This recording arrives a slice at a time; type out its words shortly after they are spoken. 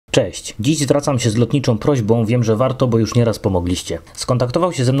Cześć, dziś zwracam się z lotniczą prośbą, wiem, że warto, bo już nieraz pomogliście.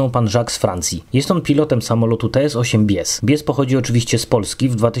 Skontaktował się ze mną pan Jacques z Francji. Jest on pilotem samolotu TS-8 Bies. Bies pochodzi oczywiście z Polski,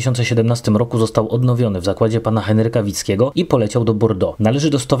 w 2017 roku został odnowiony w zakładzie pana Henryka Wickiego i poleciał do Bordeaux. Należy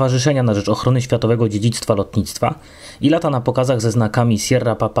do Stowarzyszenia na rzecz Ochrony Światowego Dziedzictwa Lotnictwa i lata na pokazach ze znakami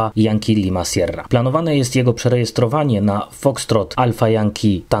Sierra Papa Yankee Lima Sierra. Planowane jest jego przerejestrowanie na Foxtrot Alpha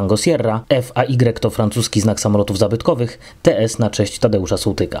Yankee Tango Sierra, FAY to francuski znak samolotów zabytkowych, TS na cześć Tadeusza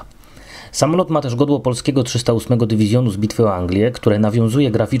Sołtyka. Samolot ma też godło polskiego 308 Dywizjonu z bitwy o Anglię, które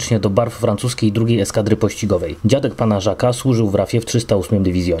nawiązuje graficznie do barw francuskiej II Eskadry Pościgowej. Dziadek pana Jacques'a służył w RAF-ie w 308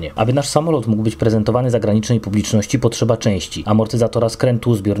 Dywizjonie. Aby nasz samolot mógł być prezentowany zagranicznej publiczności, potrzeba części: amortyzatora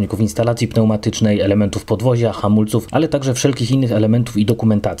skrętu, zbiorników instalacji pneumatycznej, elementów podwozia, hamulców, ale także wszelkich innych elementów i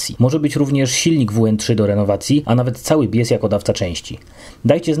dokumentacji. Może być również silnik WN3 do renowacji, a nawet cały Bies jako dawca części.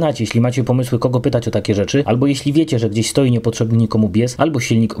 Dajcie znać, jeśli macie pomysły, kogo pytać o takie rzeczy, albo jeśli wiecie, że gdzieś stoi niepotrzebny nikomu Bies albo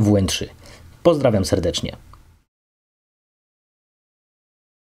silnik WN3. Pozdrawiam serdecznie.